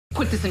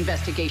put this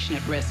investigation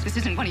at risk. This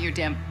isn't one of your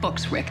damn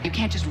books, Rick. You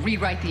can't just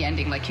rewrite the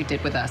ending like you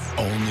did with us.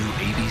 All new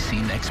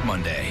ABC next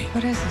Monday.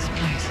 What is this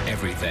place?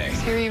 Everything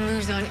Syria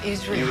moves on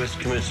Israel. U.S.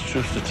 commits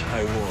troops to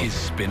Taiwan. is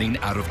spinning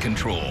out of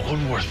control.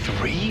 World War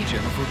III?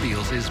 Jennifer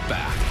Beals is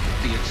back.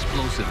 The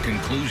explosive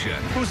conclusion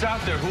Who's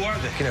out there? Who are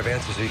they? You can have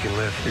answers so you can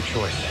live. Your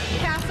choice.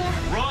 Castle?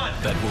 Run!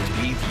 that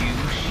will leave you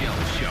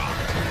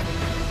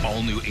shell-shocked.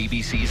 All new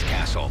ABC's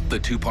Castle. The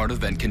two-part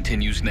event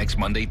continues next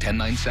Monday,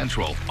 10/9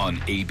 Central on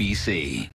ABC.